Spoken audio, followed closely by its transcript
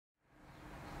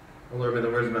O Lord, may the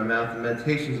words of my mouth and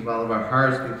meditations of all of our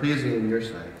hearts be pleasing in your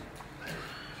sight.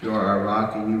 You are our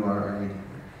rock and you are our Redeemer.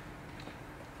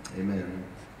 Amen.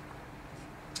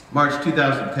 March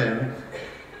 2010.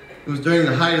 It was during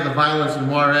the height of the violence in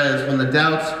Juarez when the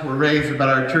doubts were raised about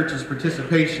our church's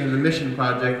participation in the mission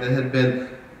project that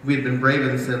we had been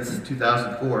braving since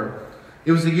 2004.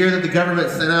 It was the year that the government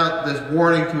sent out this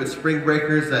warning to its spring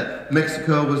breakers that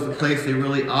Mexico was the place they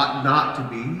really ought not to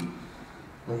be,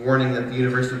 a warning that the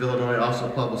University of Illinois also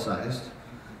publicized.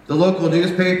 The local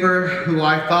newspaper, who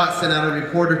I thought sent out a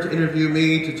reporter to interview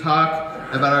me to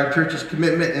talk about our church's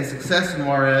commitment and success in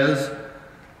Juarez,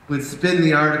 would spin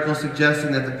the article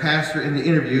suggesting that the pastor in the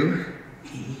interview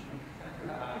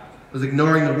was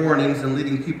ignoring the warnings and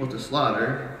leading people to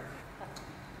slaughter.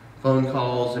 Phone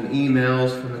calls and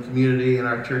emails from the community and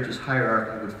our church's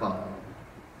hierarchy would follow.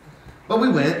 But we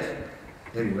went,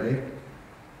 anyway.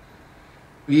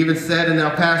 We even said in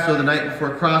El Paso the night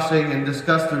before crossing and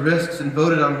discussed the risks and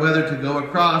voted on whether to go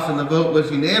across, and the vote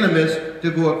was unanimous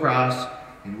to go across,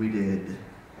 and we did.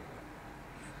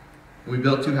 And we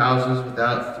built 2 houses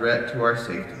without threat to our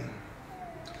safety.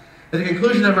 At the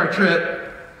conclusion of our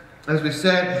trip, as we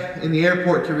sat in the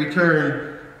airport to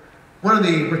return, one of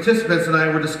the participants and I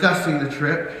were discussing the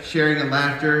trip, sharing in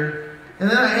laughter, and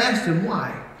then I asked him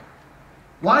why.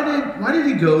 Why did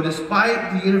he go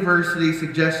despite the university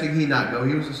suggesting he not go?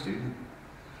 He was a student.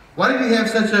 Why did he have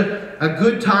such a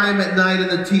good time at night in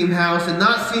the team house and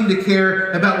not seem to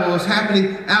care about what was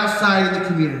happening outside in the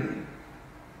community?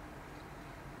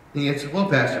 And he answered, well,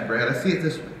 Pastor Brad, I see it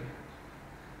this way.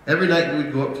 Every night you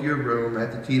would go up to your room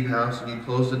at the team house and you'd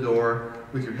close the door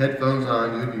with your headphones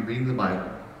on, you would be reading the Bible.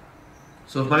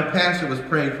 So if my pastor was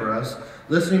praying for us,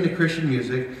 listening to Christian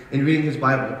music, and reading his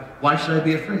Bible, why should I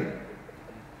be afraid?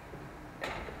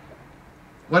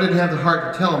 Well, I didn't have the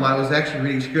heart to tell him I was actually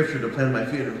reading scripture to plan my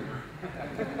funeral.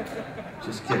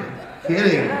 Just kidding.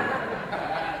 Kidding.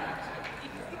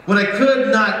 What I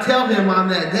could not tell him on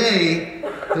that day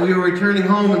that we were returning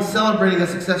home and celebrating a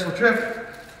successful trip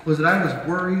was that I was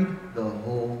worried the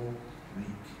whole week.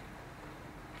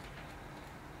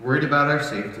 Worried about our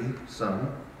safety,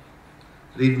 some,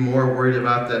 but even more worried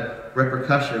about the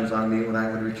repercussions on me when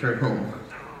I would return home.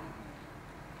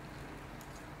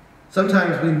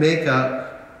 Sometimes we make up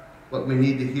what we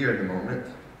need to hear in the moment,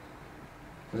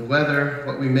 and whether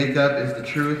what we make up is the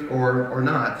truth or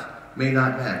not may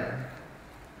not matter,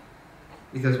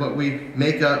 because what we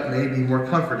make up may be more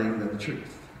comforting than the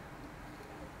truth.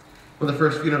 One of the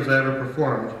first funerals I ever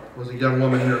performed was a young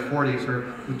woman in her 40s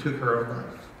who took her own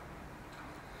life.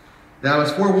 Now, I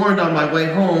was forewarned on my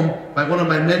way home by one of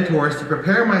my mentors to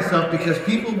prepare myself because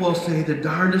people will say the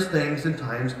darndest things in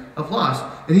times of loss.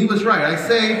 And he was right.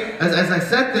 As I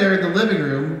sat there in the living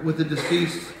room with the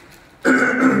deceased, sat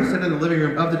in the living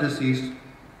room of the deceased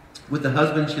with the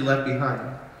husband she left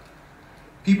behind,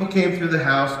 people came through the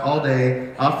house all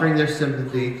day offering their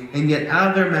sympathy, and yet out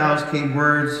of their mouths came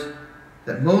words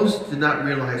that most did not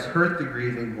realize hurt the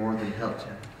grieving more than helped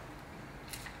him.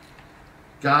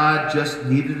 God just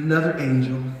needed another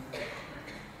angel.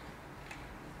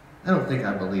 I don't think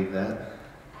I believe that.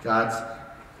 God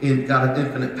of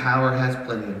infinite power has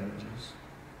plenty of angels.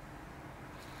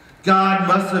 God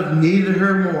must have needed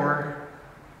her more.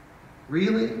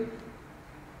 Really?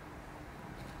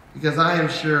 Because I am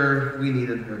sure we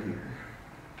needed her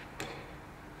here.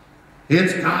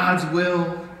 It's God's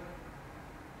will.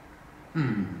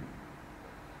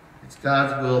 It's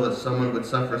God's will that someone would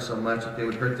suffer so much that they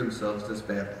would hurt themselves this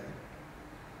badly.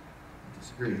 I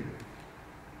disagree.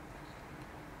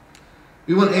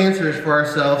 We want answers for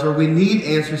ourselves, or we need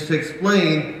answers to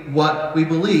explain what we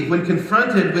believe. When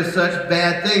confronted with such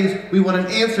bad things, we want an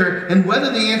answer, and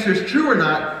whether the answer is true or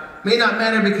not may not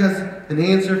matter because an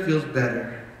answer feels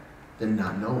better than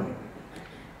not knowing.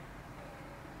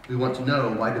 We want to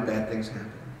know, why do bad things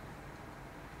happen?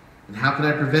 And how can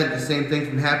I prevent the same thing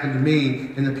from happening to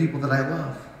me and the people that I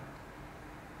love?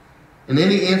 And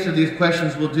any answer to these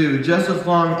questions will do, just as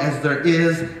long as there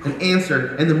is an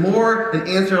answer. And the more an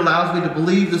answer allows me to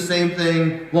believe the same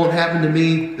thing won't happen to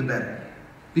me, the better.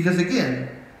 Because again,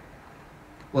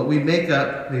 what we make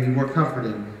up may be more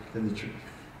comforting than the truth.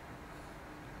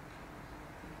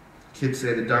 Kids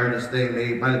say the darndest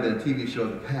thing might have been a TV show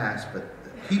of the past, but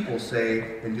people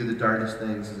say and do the darndest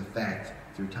things as a fact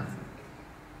through time.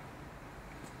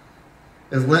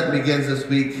 As Lent begins this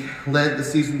week, Lent, the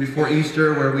season before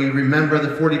Easter, where we remember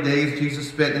the 40 days Jesus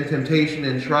spent in temptation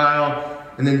and trial,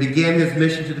 and then began his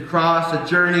mission to the cross, a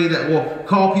journey that will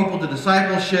call people to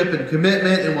discipleship and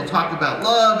commitment, and we'll talk about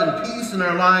love and peace in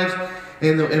our lives,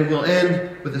 and we'll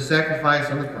end with the sacrifice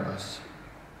on the cross.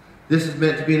 This is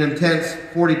meant to be an intense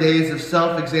 40 days of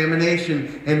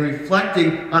self-examination and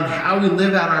reflecting on how we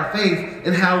live out our faith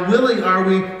and how willing are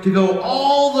we to go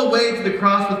all the way to the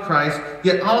cross with Christ,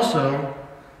 yet also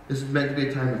this is meant to be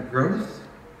a time of growth,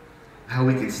 how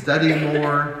we can study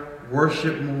more,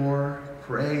 worship more,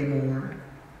 pray more,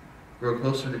 grow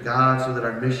closer to God so that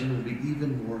our mission will be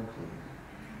even more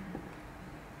clear.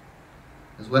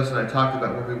 As Wes and I talked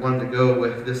about where we wanted to go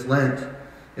with this Lent,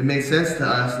 it made sense to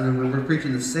us, and when we're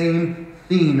preaching the same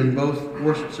theme in both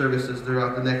worship services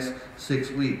throughout the next 6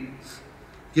 weeks.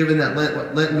 Given that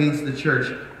what Lent means to the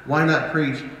church, why not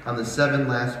preach on the 7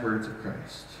 last words of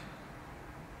Christ?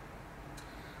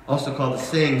 Also called the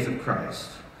sayings of Christ.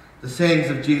 The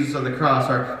sayings of Jesus on the cross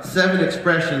are 7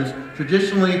 expressions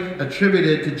traditionally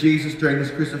attributed to Jesus during his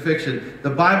crucifixion. The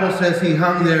Bible says he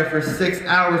hung there for 6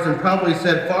 hours and probably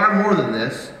said far more than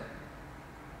this.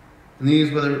 And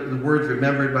these were the words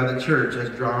remembered by the church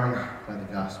as drawn by the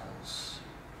Gospels.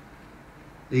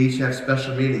 They each have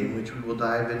special meaning, which we will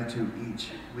dive into each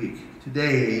week.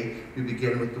 Today, we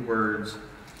begin with the words,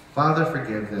 "Father,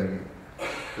 forgive them,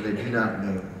 for they do not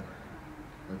know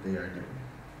what they are doing."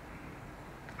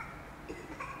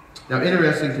 Now,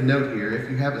 interesting to note here,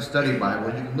 if you have a study Bible,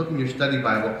 you can look in your study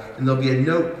Bible, and there'll be a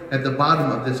note at the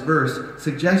bottom of this verse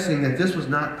suggesting that this was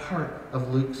not part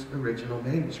of Luke's original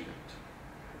manuscript.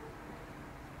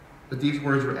 But these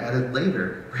words were added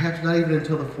later, perhaps not even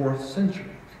until the 4th century.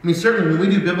 I mean, certainly when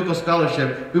we do biblical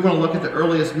scholarship, we want to look at the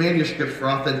earliest manuscripts for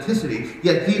authenticity,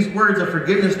 yet these words of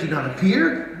forgiveness do not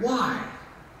appear. Why?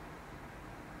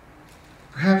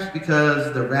 Perhaps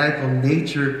because the radical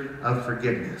nature of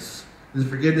forgiveness, the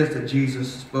forgiveness that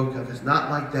Jesus spoke of, is not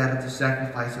like that of the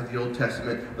sacrifice of the Old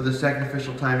Testament or the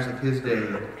sacrificial times of his day,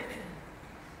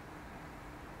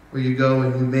 where you go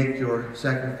and you make your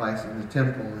sacrifice in the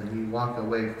temple and you walk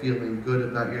away feeling good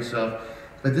about yourself.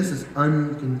 But this is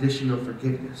unconditional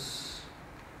forgiveness.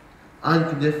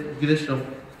 Unconditional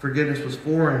forgiveness was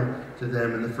foreign to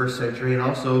them in the 1st century and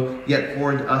also yet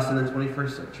foreign to us in the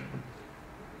 21st century.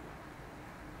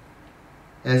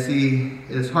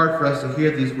 It is hard for us to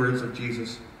hear these words of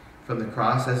Jesus from the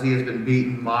cross as he has been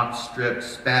beaten, mocked, stripped,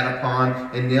 spat upon,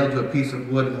 and nailed to a piece of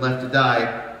wood and left to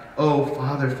die. "Oh,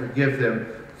 Father, forgive them,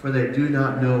 for they do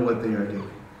not know what they are doing."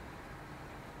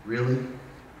 Really?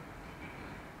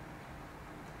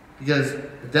 Because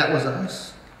if that was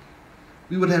us,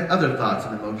 we would have other thoughts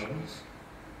and emotions.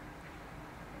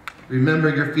 Remember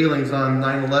your feelings on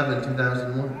 9/11,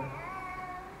 2001.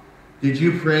 Did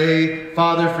you pray,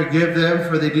 "Father, forgive them,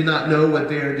 for they do not know what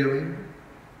they are doing"?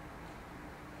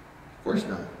 Of course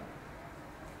not.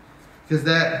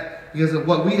 Because of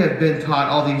what we have been taught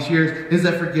all these years is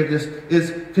that forgiveness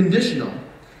is conditional.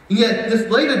 And yet, this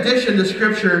late addition to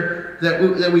Scripture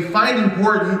that we find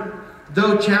important,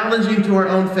 though challenging to our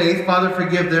own faith, "Father,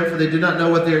 forgive them, for they do not know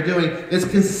what they are doing," is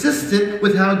consistent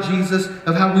with how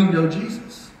we know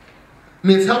Jesus. I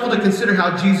mean, it's helpful to consider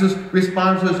how Jesus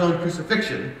responds to his own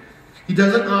crucifixion. He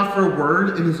doesn't offer a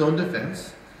word in his own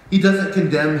defense. He doesn't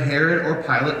condemn Herod or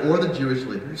Pilate or the Jewish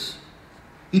leaders.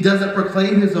 He doesn't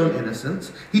proclaim his own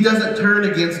innocence. He doesn't turn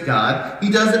against God. He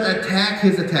doesn't attack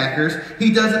his attackers.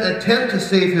 He doesn't attempt to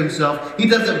save himself. He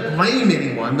doesn't blame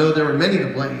anyone, though there were many to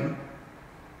blame.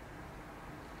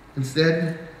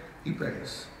 Instead, he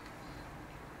prays.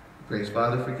 He prays,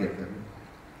 "Father, forgive them.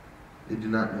 They do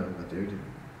not know what they're doing."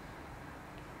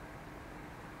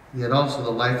 Yet also the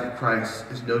life of Christ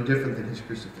is no different than his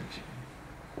crucifixion.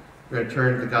 We're going to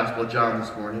turn to the Gospel of John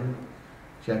this morning.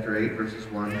 Chapter 8, verses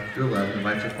 1 through 11. I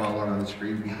invite you to follow on the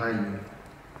screen behind me.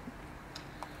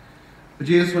 But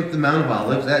Jesus went to the Mount of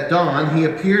Olives. At dawn, he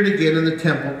appeared again in the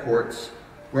temple courts,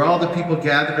 where all the people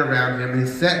gathered around him, and he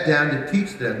sat down to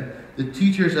teach them. The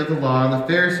teachers of the law and the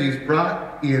Pharisees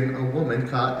brought in a woman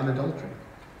caught in adultery.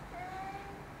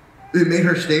 They made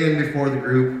her stand before the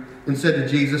group and said to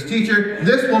Jesus, "Teacher,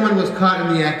 this woman was caught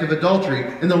in the act of adultery.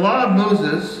 In the law of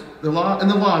Moses,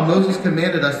 Moses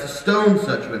commanded us to stone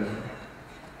such women.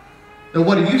 Now,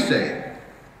 what do you say?"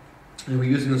 And we're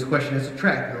using this question as a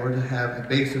trap in order to have a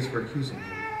basis for accusing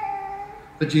him.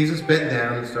 But Jesus bent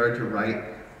down and started to write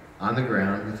on the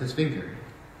ground with his finger.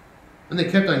 When they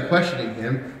kept on questioning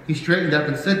him, he straightened up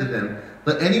and said to them,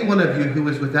 "Let any one of you who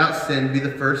is without sin be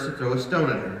the first to throw a stone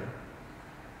at her."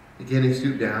 Again he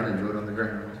stooped down and wrote on the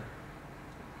ground.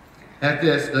 At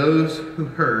this, those who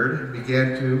heard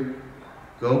began to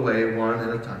go away one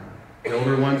at a time, the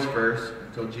older ones first,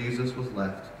 until Jesus was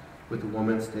left with the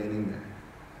woman standing there.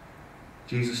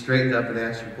 Jesus straightened up and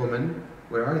asked her, "Woman,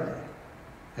 where are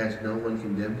they? Has no one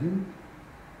condemned you?"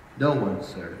 "No one,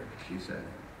 sir," she said.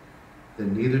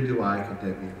 "Then neither do I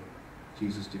condemn you,"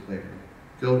 Jesus declared.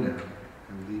 "Go now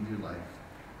and leave your life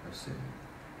our sin.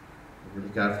 The Word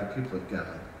of God for the people of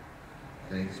God.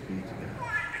 Thanks be to God.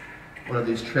 One of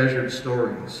these treasured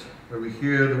stories where we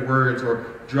hear the words or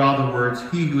draw the words,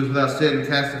 "He who is without sin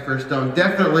cast the first stone."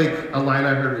 Definitely a line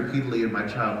I heard repeatedly in my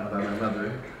childhood by my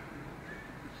mother.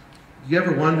 Do you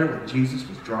ever wonder what Jesus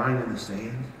was drawing in the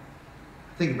sand?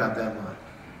 Think about that line.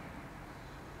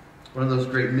 One of those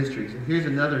great mysteries. And here's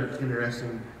another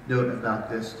interesting note about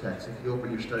this text. If you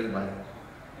open your study Bible,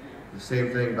 the same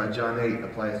thing by John 8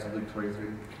 applies to Luke 23.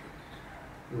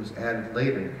 It was added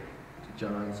later to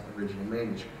John's original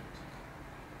manuscript.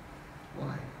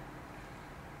 Why?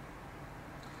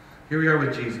 Here we are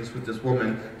with Jesus, with this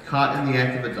woman caught in the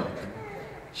act of adultery.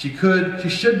 She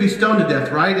should be stoned to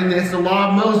death, right? And it's the law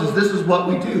of Moses. This is what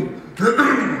we do.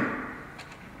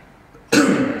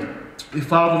 We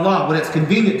follow the law when it's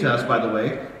convenient to us, by the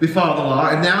way. We follow the law.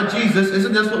 And now Jesus,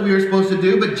 isn't this what we were supposed to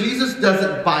do? But Jesus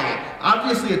doesn't buy it.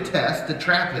 Obviously a test to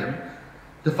trap him,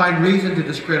 to find reason to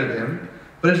discredit him.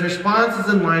 But his response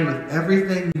is in line with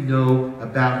everything we know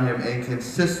about him and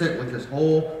consistent with his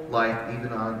whole life,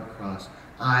 even on the cross.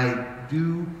 I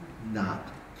do not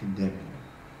condemn you.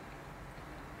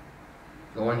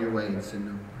 Go on your way and sin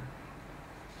no more.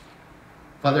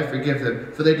 Father, forgive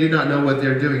them, for they do not know what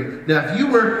they're doing. Now, if you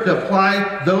were to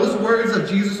apply those words of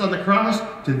Jesus on the cross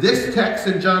to this text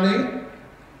in John 8,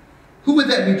 who would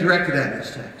that be directed at in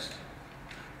this text?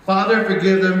 Father,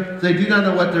 forgive them, for they do not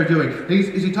know what they're doing.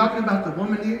 Is he talking about the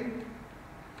woman here?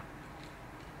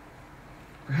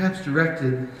 Perhaps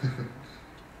directed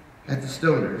at the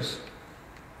stoners.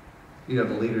 You know,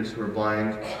 the leaders who are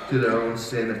blind to their own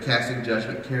sin of casting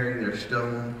judgment, carrying their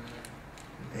stone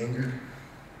in anger.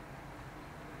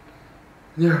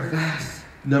 There are a vast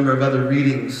number of other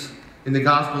readings in the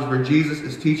Gospels where Jesus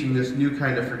is teaching this new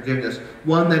kind of forgiveness.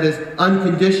 One that is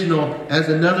unconditional as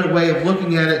another way of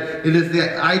looking at it. It is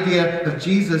the idea of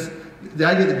Jesus, the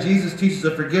idea that Jesus teaches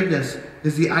of forgiveness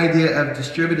is the idea of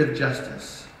distributive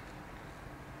justice.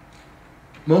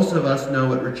 Most of us know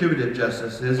what retributive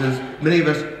justice is. Many of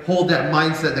us hold that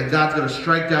mindset that God's going to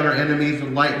strike down our enemies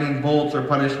with lightning bolts or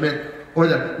punishment, or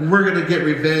that we're going to get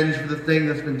revenge for the thing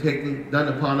that's been done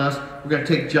upon us. We're going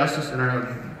to take justice in our own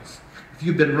hands. If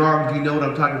you've been wronged, you know what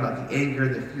I'm talking about, the anger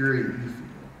and the fury that you feel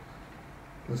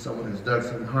when someone has done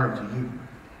some harm to you.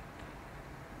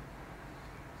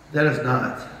 That is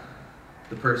not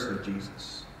the person of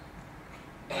Jesus.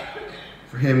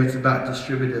 For him, it's about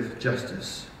distributive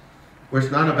justice, where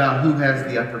it's not about who has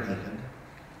the upper hand.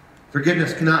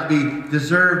 Forgiveness cannot be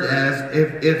deserved as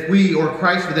if we, or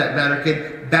Christ for that matter,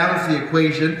 can balance the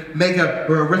equation, make our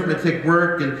arithmetic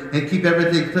work, and keep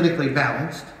everything clinically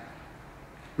balanced.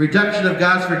 Reduction of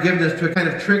God's forgiveness to a kind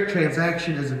of trick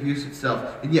transaction is abuse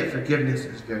itself, and yet forgiveness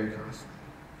is very costly.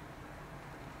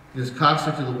 It is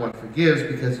costly to the one who forgives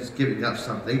because he's giving up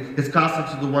something. It's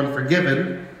costly to the one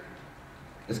forgiven.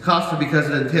 It's costly because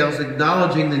it entails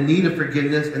acknowledging the need of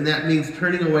forgiveness, and that means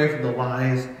turning away from the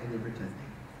lies and the pretending.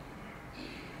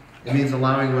 It means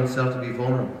allowing oneself to be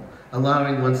vulnerable,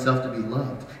 allowing oneself to be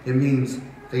loved. It means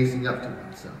facing up to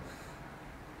oneself.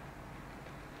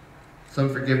 Some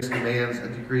forgiveness demands a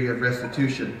degree of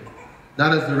restitution,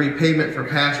 not as the repayment for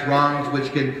past wrongs,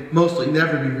 which can mostly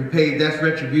never be repaid. That's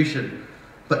retribution.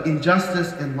 But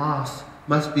injustice and loss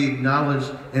must be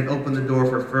acknowledged and open the door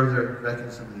for further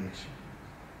reconciliation.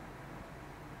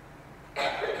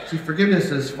 See,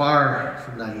 forgiveness is far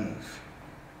from naive.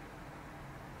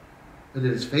 But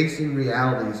it is facing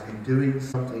realities and doing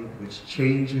something which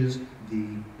changes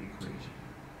the equation.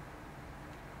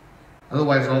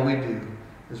 Otherwise, all we do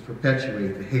is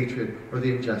perpetuate the hatred or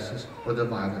the injustice or the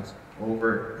violence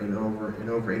over and over and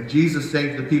over. And Jesus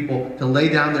saying to the people to lay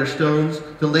down their stones,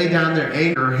 to lay down their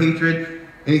anger or hatred.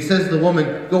 And he says to the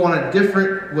woman, go on a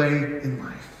different way in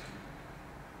life.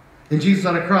 And Jesus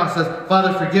on the cross says,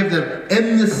 Father, forgive them.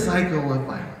 End this cycle of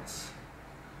violence.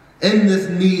 End this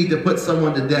need to put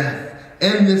someone to death.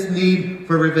 End this need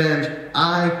for revenge.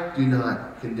 I do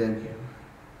not condemn you.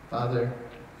 Father,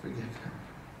 forgive them.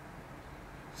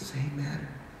 Same matter.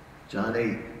 John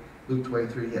 8, Luke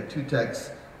 23, yet two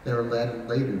texts that are added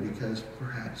later because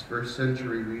perhaps first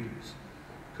century readers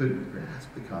couldn't grasp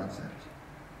the concept.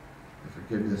 And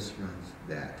forgiveness runs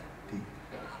that deep.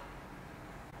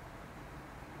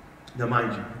 Now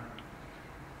mind you,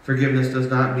 forgiveness does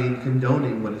not mean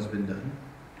condoning what has been done.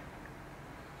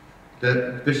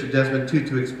 That Bishop Desmond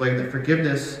Tutu explained that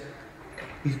forgiveness,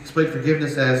 he explained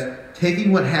forgiveness as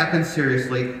taking what happened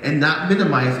seriously and not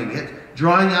minimizing it,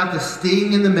 drawing out the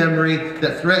sting in the memory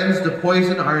that threatens to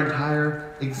poison our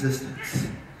entire existence.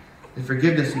 And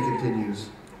forgiveness, he continues,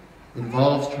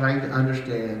 involves trying to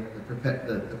understand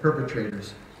the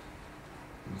perpetrators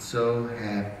and so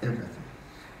have empathy.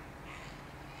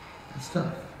 That's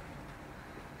tough.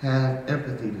 Have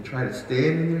empathy to try to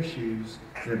stand in their shoes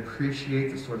and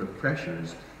appreciate the sort of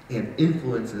pressures and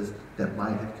influences that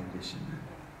might have conditioned them.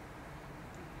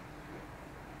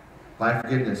 By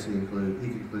forgiveness, he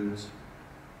concludes,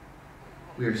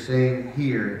 we are saying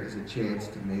here is a chance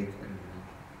to make a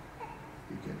new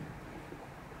beginning.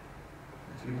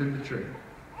 If you've been betrayed,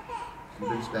 if you've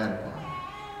been spat upon,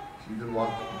 if you've been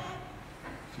walked upon,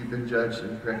 if you've been judged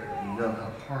incorrectly, you know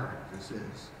how hard this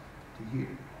is to hear.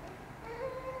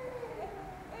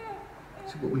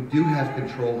 See, what we do have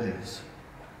control is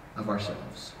of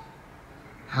ourselves.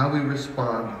 How we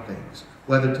respond to things.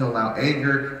 Whether to allow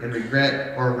anger and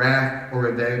regret or wrath or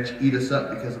revenge eat us up,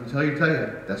 because I'm telling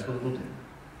you, that's what it will do.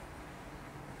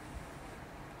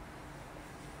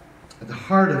 At the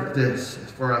heart of this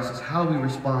for us is how we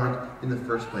respond in the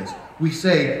first place. We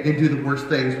say and do the worst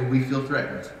things when we feel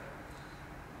threatened.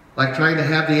 Like trying to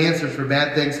have the answers for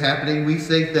bad things happening, we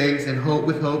say things and hope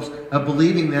with hopes of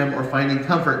believing them or finding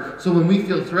comfort. So when we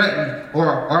feel threatened, or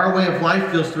our way of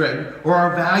life feels threatened, or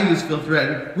our values feel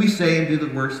threatened, we say and do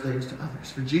the worst things to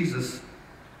others. For Jesus,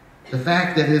 the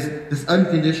fact that this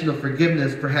unconditional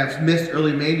forgiveness perhaps missed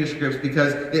early manuscripts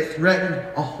because it threatened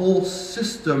a whole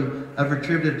system of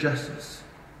retributive justice.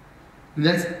 And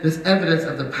that's evidence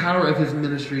of the power of his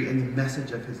ministry and the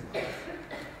message of his life.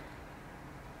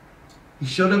 He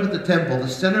showed up at the temple, the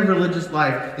center of religious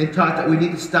life, and taught that we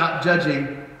need to stop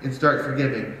judging and start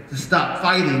forgiving, to stop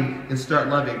fighting and start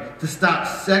loving, to stop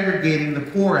segregating the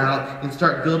poor out and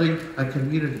start building a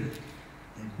community.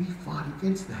 And we fought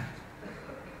against that.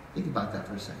 Think about that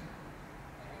for a second.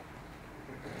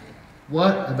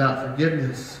 What about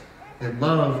forgiveness and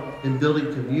love and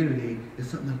building community is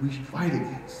something that we should fight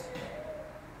against?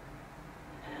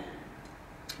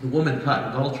 The woman caught in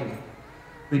adultery.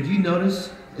 I mean, do you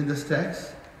notice in this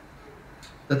text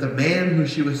that the man who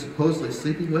she was supposedly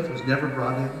sleeping with was never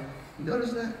brought in? You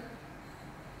notice that?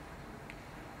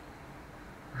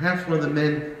 Perhaps one of the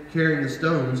men carrying the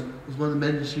stones was one of the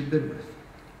men that she'd been with.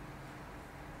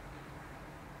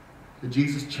 That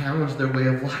Jesus challenged their way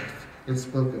of life and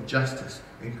spoke of justice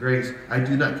and grace. I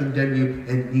do not condemn you,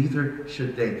 and neither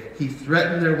should they. He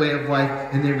threatened their way of life,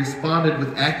 and they responded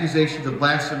with accusations of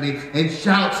blasphemy and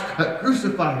shouts,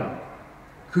 crucify him!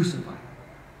 Crucify him.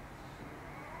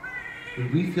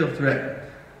 When we feel threatened,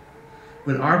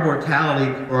 when our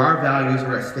mortality or our values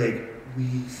are at stake,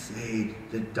 we say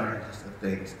the darkest of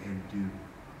things and do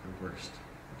the worst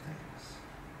of things.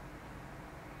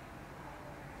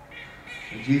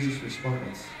 And Jesus'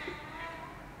 response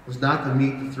was not to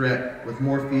meet the threat with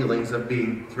more feelings of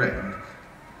being threatened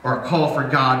or a call for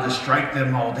God to strike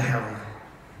them all down.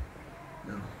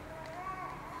 No.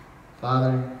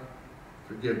 Father,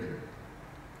 forgive them.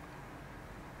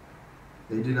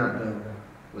 They do not know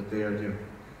what they are doing.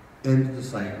 End the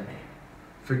cycle.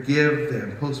 Forgive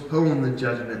them. Postpone the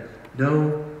judgment.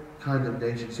 No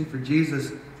condemnation. See, for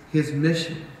Jesus, his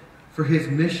mission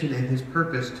and his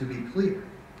purpose to be clear,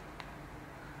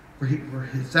 for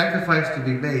his sacrifice to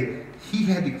be made, he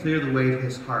had to clear the way to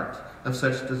his heart of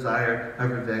such desire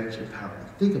of revenge and power.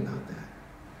 Think about that.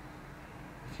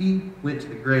 If he went to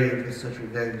the grave with such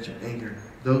revenge and anger,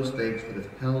 those things would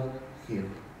have held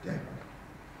him down.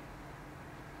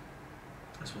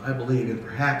 That's what I believe, and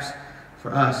perhaps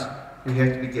for us, we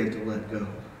have to begin to let go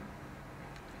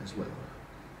as well.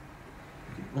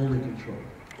 We can only control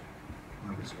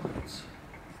our response.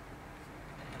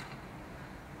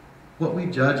 What we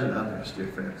judge in others, dear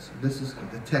friends, and this is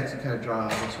the text that kind of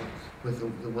draws this with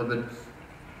the woman.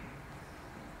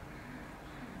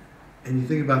 And you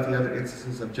think about the other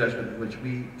instances of judgment in which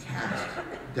we cast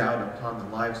doubt upon the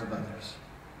lives of others.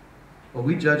 What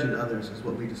we judge in others is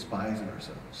what we despise in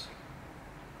ourselves.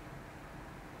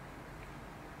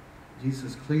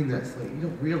 Jesus cleaned that slate. You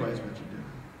don't realize what you're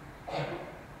doing.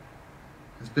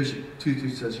 As Bishop Tutu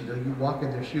says, you walk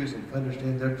in their shoes and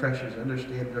understand their pressures,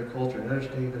 understand their culture, and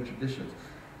understand their traditions.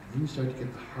 And then you start to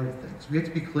get the heart of things. We have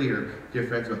to be clear, dear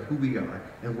friends, about who we are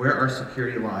and where our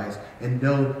security lies, and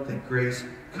know that grace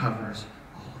covers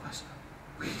all of us.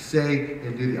 We say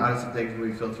and do the honest things when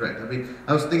we feel threatened. I mean,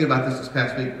 I was thinking about this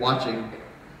past week, watching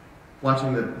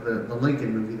the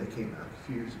Lincoln movie that came out a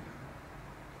few years ago.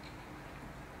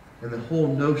 And the whole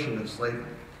notion of slavery.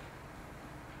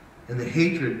 And the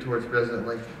hatred towards President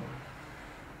Lincoln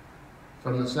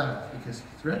from the South, because he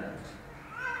threatened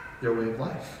their way of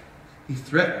life. He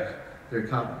threatened their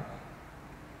economy.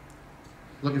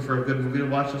 Looking for a good movie to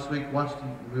watch this week? Watch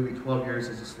the movie 12 Years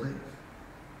as a Slave.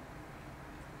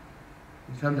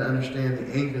 You come to understand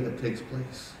the anger that takes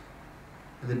place,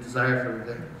 and the desire for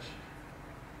revenge,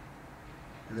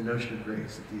 and the notion of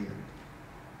grace at the end.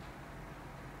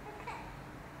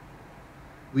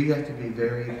 we have to be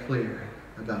very clear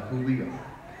about who we are,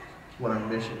 what our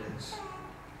mission is,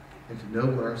 and to know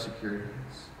where our security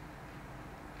is.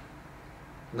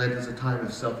 Lent is a time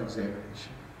of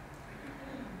self-examination.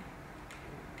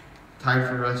 Time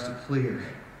for us to clear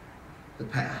the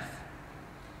path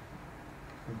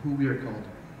for who we are called to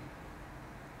be.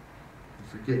 And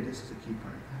forgiveness is a key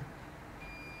part of that.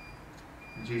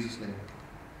 In Jesus' name,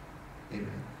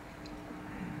 amen.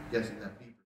 Yes, and that